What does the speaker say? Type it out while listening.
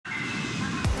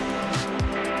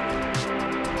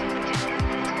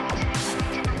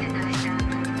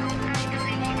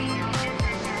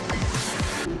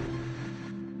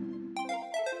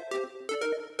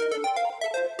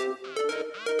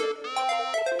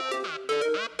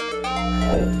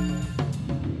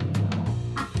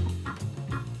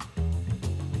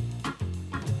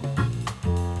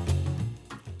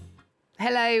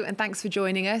Hello, and thanks for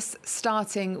joining us,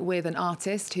 starting with an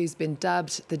artist who's been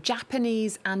dubbed the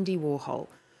Japanese Andy Warhol.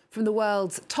 From the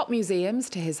world's top museums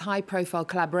to his high-profile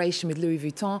collaboration with Louis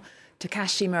Vuitton,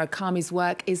 Takashi Murakami's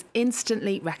work is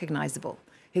instantly recognisable.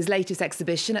 His latest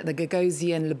exhibition at the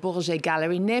Gagosian Bourget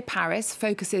Gallery near Paris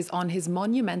focuses on his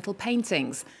monumental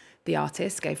paintings. The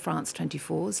artist gave France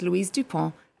 24's Louis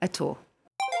Vuitton a tour.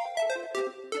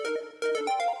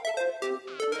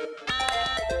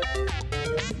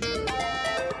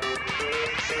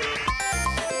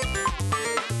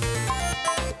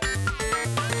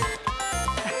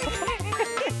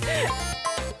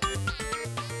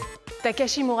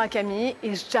 Takashi Murakami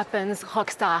is Japan's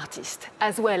rock star artist.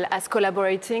 As well as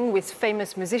collaborating with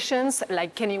famous musicians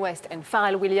like Kanye West and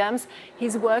Pharrell Williams,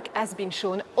 his work has been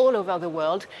shown all over the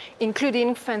world,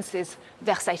 including France's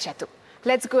Versailles Chateau.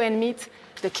 Let's go and meet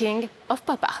the king of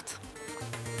pop art.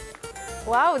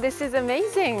 Wow, this is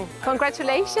amazing.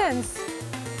 Congratulations.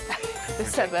 The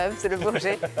suburbs, the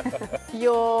Bourget.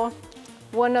 You're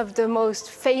one of the most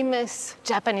famous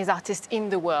Japanese artists in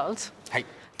the world. Hi.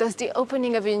 Does the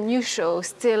opening of a new show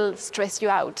still stress you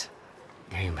out?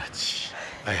 Very much.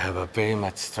 I have a very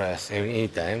much stress any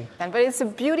time. But it's a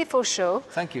beautiful show.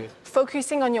 Thank you.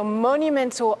 Focusing on your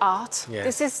monumental art. Yes.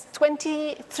 This is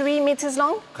 23 meters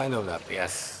long? Kind of that,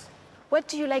 yes. What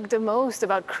do you like the most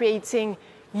about creating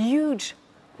huge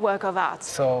work of art?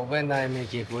 So when I'm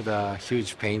making for the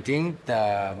huge painting,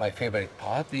 my favorite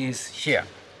part is here.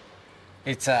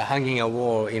 It's hanging a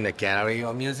wall in a gallery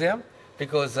or museum.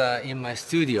 Because in my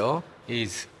studio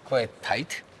is quite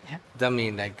tight. Yeah. That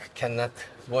means I cannot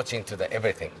watch into the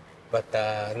everything. But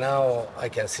now I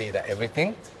can see the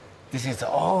everything. This is,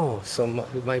 oh, so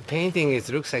my painting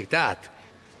looks like that.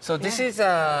 So this is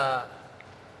over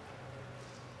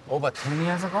 10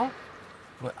 years ago.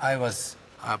 I was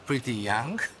pretty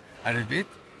young, a little bit.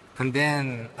 And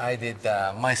then I did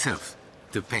myself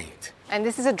to paint. And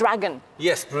this is a dragon.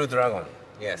 Yes, blue dragon,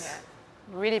 yes.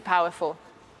 Yeah. Really powerful.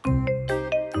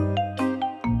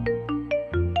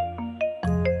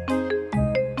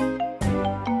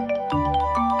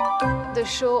 The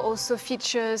show also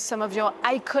features some of your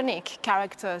iconic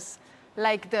characters,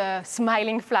 like the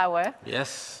smiling flower.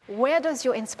 Yes. Where does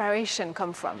your inspiration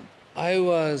come from? I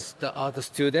was the art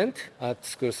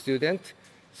school student,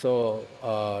 so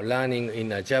learning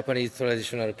in Japanese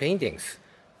traditional paintings.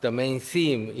 The main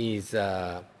theme is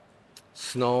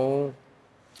snow,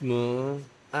 moon,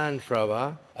 and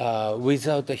flower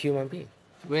without a human being.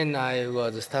 When I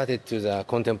was started to the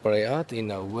contemporary art in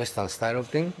a Western style of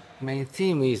thing, main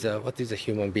theme is what is a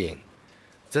human being.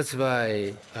 That's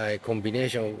why I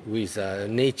combination with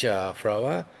nature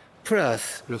flower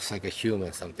plus looks like a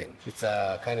human something. It's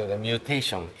a kind of a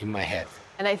mutation in my head.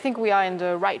 And I think we are in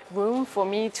the right room for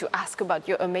me to ask about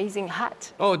your amazing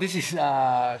hat. Oh, this is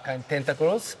kind of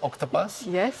tentacles, octopus.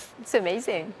 Yes, it's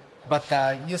amazing. But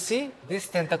you see, this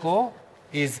tentacle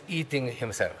is eating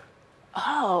himself.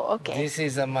 Oh, okay. This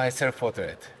is my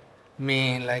self-portrait.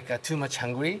 Me like too much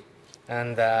hungry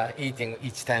and eating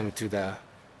each time to the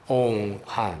own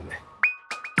hand.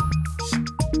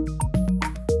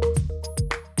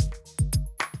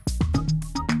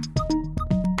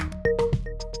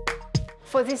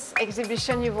 For this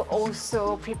exhibition, you've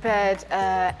also prepared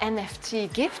an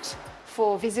NFT gift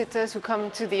for visitors who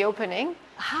come to the opening.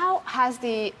 How has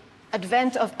the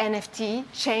advent of NFT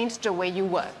changed the way you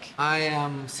work? I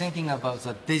am thinking about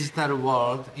the digital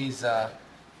world is a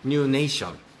new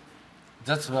nation.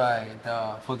 That's why,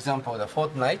 for example, the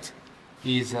Fortnite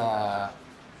is,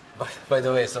 by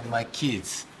the way, so my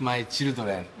kids, my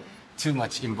children, too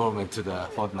much involvement to the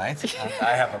Fortnite, and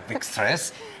I have a big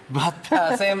stress. But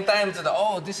at the same time,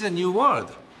 oh, this is a new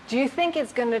world. Do you think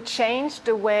it's going to change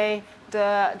the way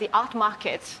the art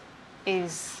market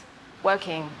is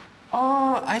working?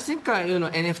 Oh, I think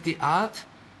NFT art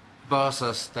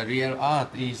versus the real art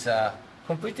is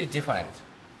completely different.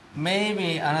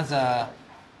 Maybe another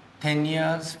 10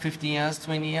 years, 15 years,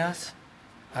 20 years,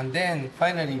 and then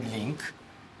finally link,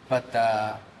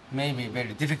 but maybe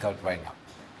very difficult right now,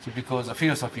 because the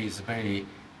philosophy is very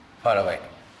far away.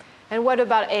 And what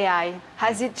about AI?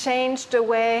 Has it changed the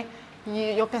way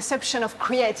your perception of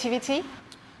creativity?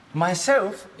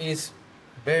 Myself is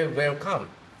very welcome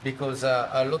because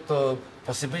a lot of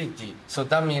possibility. So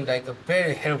that means like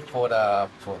very helpful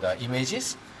for the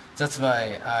images. That's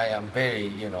why I am very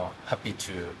happy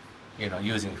to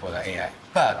using for the AI.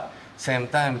 But same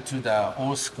time to the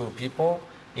old school people,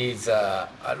 is a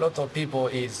lot of people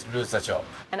lose their job.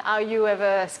 And are you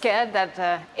ever scared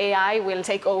that AI will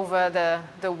take over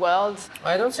the world?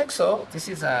 I don't think so. This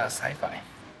is a sci-fi.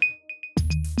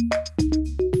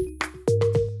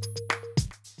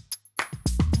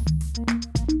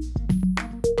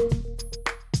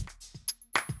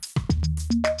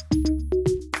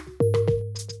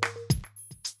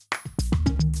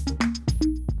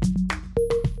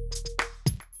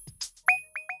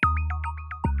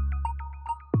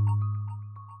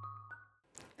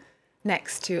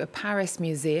 Next to a Paris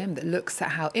museum that looks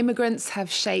at how immigrants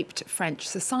have shaped French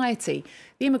society.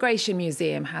 The Immigration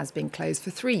Museum has been closed for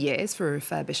 3 years for a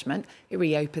refurbishment. It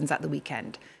reopens at the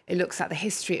weekend. It looks at the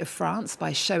history of France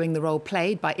by showing the role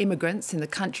played by immigrants in the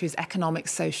country's economic,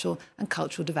 social and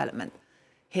cultural development.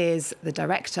 Here's the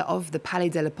director of the Palais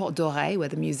de la Porte Dorée, where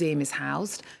the museum is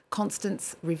housed,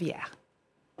 Constance Rivière.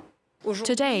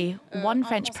 Today, one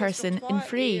French person in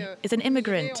 3 is an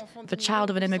immigrant, the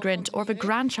child of an immigrant or the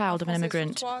grandchild of an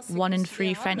immigrant. 1 in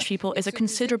 3 French people is a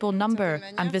considerable number,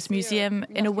 and this museum,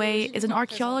 in a way, is an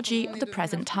archaeology of the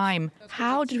present time.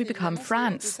 How did we become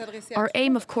France? Our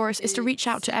aim, of course, is to reach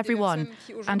out to everyone,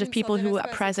 and if people who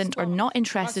at present are not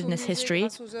interested in this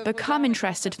history become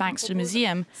interested thanks to the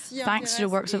museum, thanks to the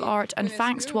works of art, and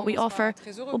thanks to what we offer,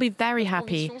 we'll be very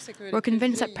happy. We're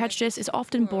convinced that prejudice is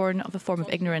often born of a form of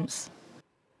ignorance.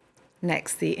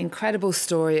 Next, the incredible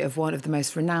story of one of the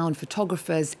most renowned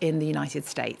photographers in the United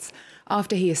States.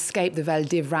 After he escaped the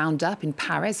Veldiv roundup in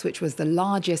Paris, which was the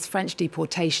largest French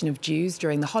deportation of Jews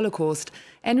during the Holocaust,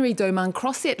 Henri Domin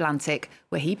crossed the Atlantic,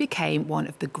 where he became one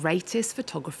of the greatest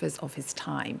photographers of his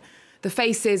time. The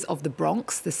faces of the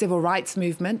Bronx, the civil rights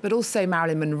movement, but also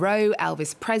Marilyn Monroe,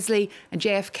 Elvis Presley and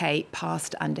JFK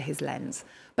passed under his lens.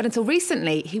 But until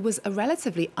recently, he was a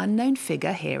relatively unknown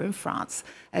figure here in France,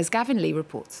 as Gavin Lee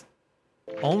reports.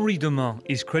 Henri Domin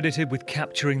is credited with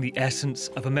capturing the essence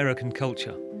of American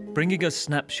culture, bringing us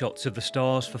snapshots of the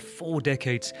stars for 4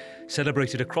 decades,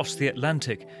 celebrated across the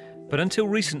Atlantic, but until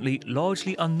recently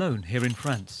largely unknown here in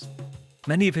France.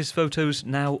 Many of his photos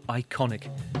now iconic,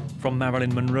 from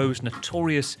Marilyn Monroe's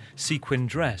notorious sequin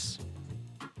dress,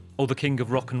 or the king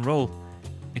of rock and roll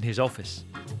in his office.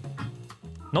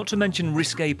 Not to mention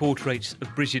risque portraits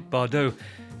of Brigitte Bardot,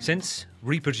 since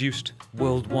reproduced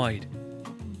worldwide,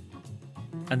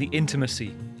 and the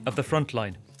intimacy of the front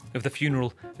line of the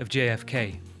funeral of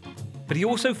JFK. But he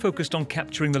also focused on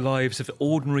capturing the lives of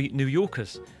ordinary New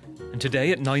Yorkers. And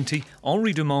today, at 90,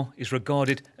 Henri Domin is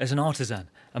regarded as an artisan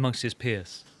amongst his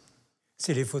peers.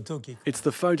 It's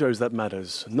the photos that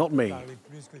matters, not me.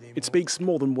 It speaks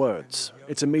more than words.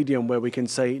 It's a medium where we can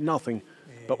say nothing,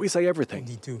 but we say everything.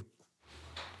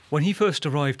 When he first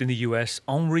arrived in the US,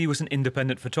 Henri was an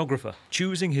independent photographer,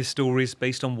 choosing his stories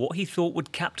based on what he thought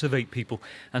would captivate people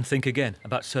and think again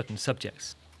about certain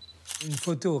subjects.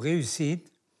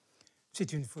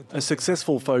 A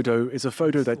successful photo is a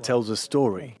photo that tells a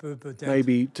story,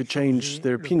 maybe to change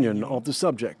the opinion of the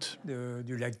subject.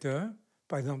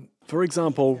 For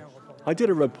example, I did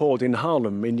a report in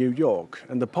Harlem in New York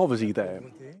and the poverty there.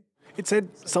 It said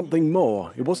something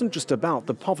more. It wasn't just about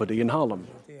the poverty in Harlem.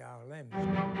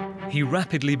 He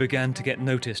rapidly began to get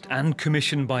noticed and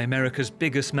commissioned by America's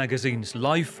biggest magazines,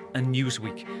 Life and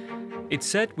Newsweek. It's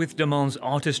said with Domin's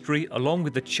artistry, along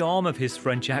with the charm of his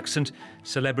French accent,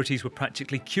 celebrities were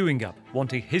practically queuing up,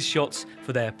 wanting his shots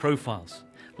for their profiles.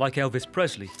 Like Elvis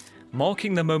Presley,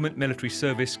 marking the moment military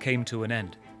service came to an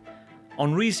end.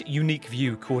 Henri's unique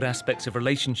view caught aspects of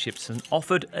relationships and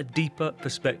offered a deeper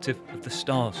perspective of the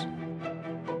stars.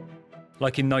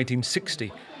 Like in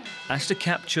 1960, asked to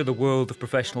capture the world of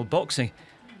professional boxing,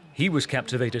 he was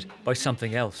captivated by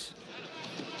something else.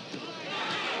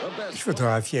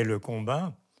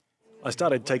 I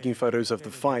started taking photos of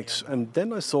the fight, and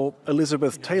then I saw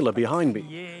Elizabeth Taylor behind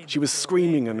me. She was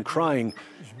screaming and crying.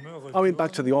 I went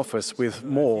back to the office with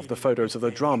more of the photos of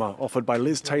the drama offered by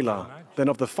Liz Taylor than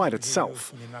of the fight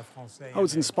itself. I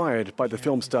was inspired by the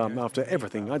film star after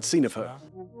everything I'd seen of her.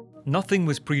 Nothing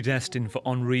was predestined for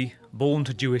Henri, born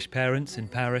to Jewish parents in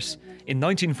Paris. In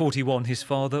 1941, his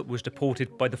father was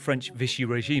deported by the French Vichy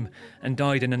regime and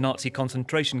died in a Nazi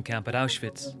concentration camp at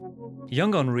Auschwitz.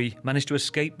 Young Henri managed to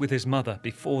escape with his mother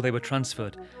before they were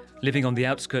transferred. Living on the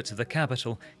outskirts of the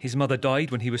capital, his mother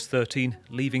died when he was 13,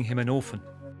 leaving him an orphan.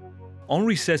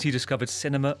 Henri says he discovered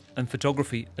cinema and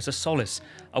photography as a solace,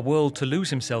 a world to lose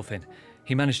himself in.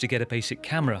 He managed to get a basic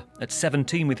camera. At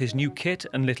 17, with his new kit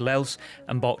and little else,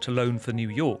 embarked alone for New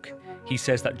York. He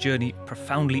says that journey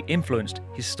profoundly influenced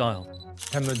his style.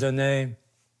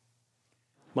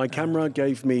 My camera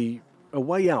gave me a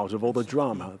way out of all the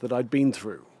drama that I'd been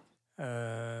through.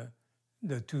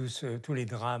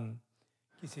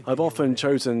 I've often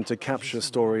chosen to capture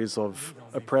stories of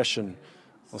oppression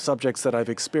or subjects that I've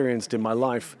experienced in my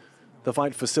life, the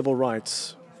fight for civil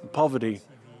rights, poverty,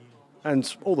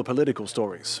 and all the political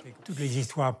stories.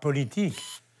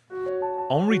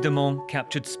 Henri Demont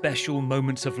captured special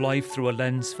moments of life through a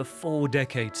lens for 4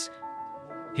 decades.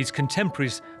 His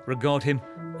contemporaries regard him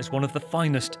as one of the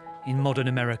finest in modern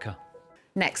America.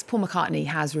 Next, Paul McCartney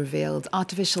has revealed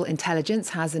artificial intelligence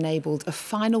has enabled a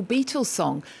final Beatles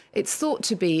song. It's thought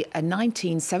to be a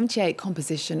 1978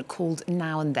 composition called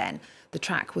Now and Then. The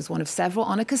track was one of several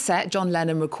on a cassette John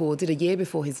Lennon recorded a year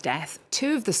before his death.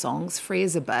 2 of the songs, Free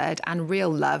as a Bird and Real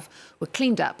Love, were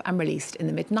cleaned up and released in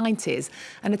the mid-90s.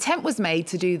 An attempt was made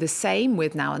to do the same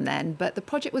with Now and Then, but the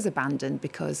project was abandoned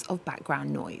because of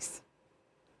background noise.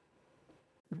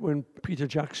 When Peter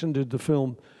Jackson did the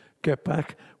film Get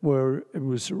Back, where it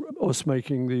was us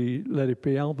making the Let It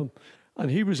Be album, and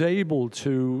he was able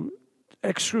to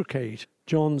extricate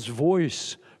John's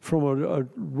voice from a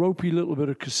ropey little bit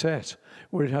of cassette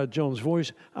where it had John's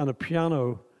voice and a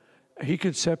piano. He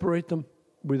could separate them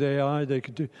with AI. They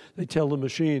tell the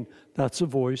machine, that's a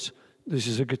voice, this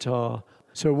is a guitar.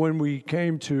 So when we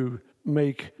came to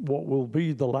make what will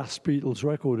be the last Beatles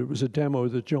record, it was a demo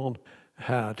that John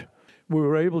had. We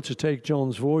were able to take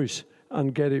John's voice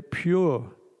and get it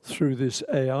pure through this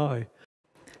AI.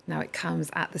 Now it comes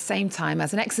at the same time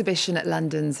as an exhibition at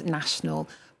London's National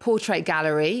Portrait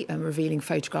Gallery, revealing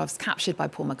photographs captured by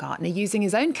Paul McCartney using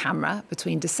his own camera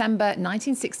between December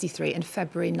 1963 and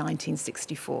February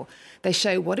 1964. They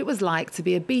show what it was like to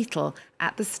be a Beatle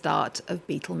at the start of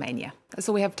Beatlemania. That's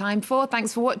all we have time for.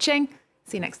 Thanks for watching.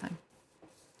 See you next time.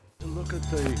 Look at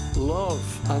the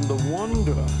love and the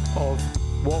wonder of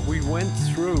what we went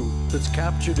through that's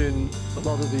captured in a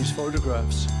lot of these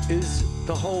photographs is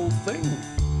the whole thing.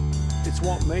 It's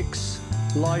what makes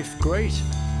life great.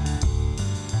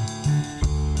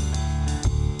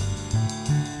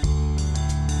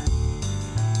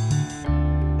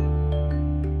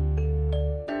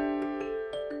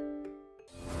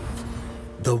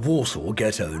 The Warsaw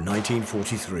Ghetto,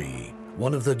 1943,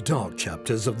 one of the dark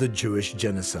chapters of the Jewish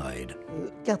genocide.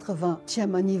 The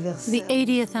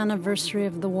 80th anniversary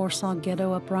of the Warsaw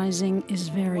Ghetto Uprising is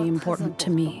very important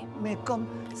to me,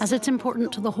 as it's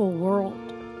important to the whole world.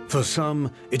 For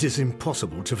some, it is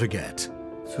impossible to forget.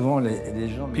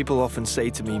 People often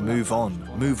say to me, move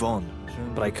on,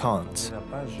 but I can't.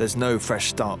 There's no fresh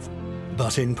start.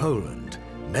 But in Poland,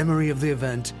 memory of the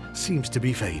event seems to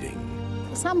be fading.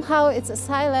 Somehow it's a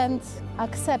silent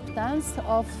acceptance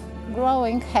of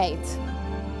growing hate.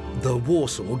 The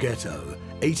Warsaw Ghetto,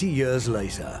 80 years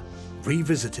later,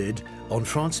 revisited on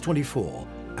France 24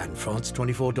 and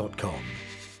France24.com.